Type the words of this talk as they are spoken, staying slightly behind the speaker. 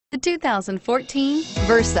The 2014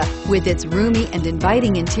 Versa. With its roomy and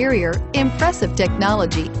inviting interior, impressive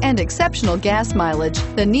technology, and exceptional gas mileage,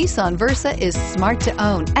 the Nissan Versa is smart to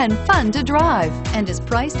own and fun to drive and is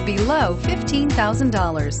priced below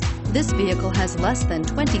 $15,000. This vehicle has less than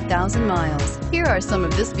 20,000 miles. Here are some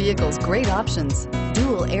of this vehicle's great options: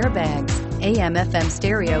 dual airbags, AM/FM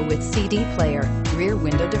stereo with CD player, rear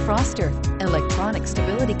window defroster, electronic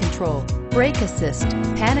stability control, brake assist,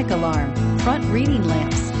 panic alarm, front reading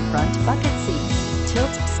lamps, front bucket seats,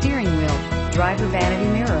 tilt steering wheel, driver vanity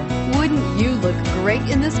mirror. Wouldn't you look great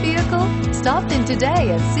in this vehicle? Stop in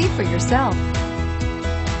today and see for yourself.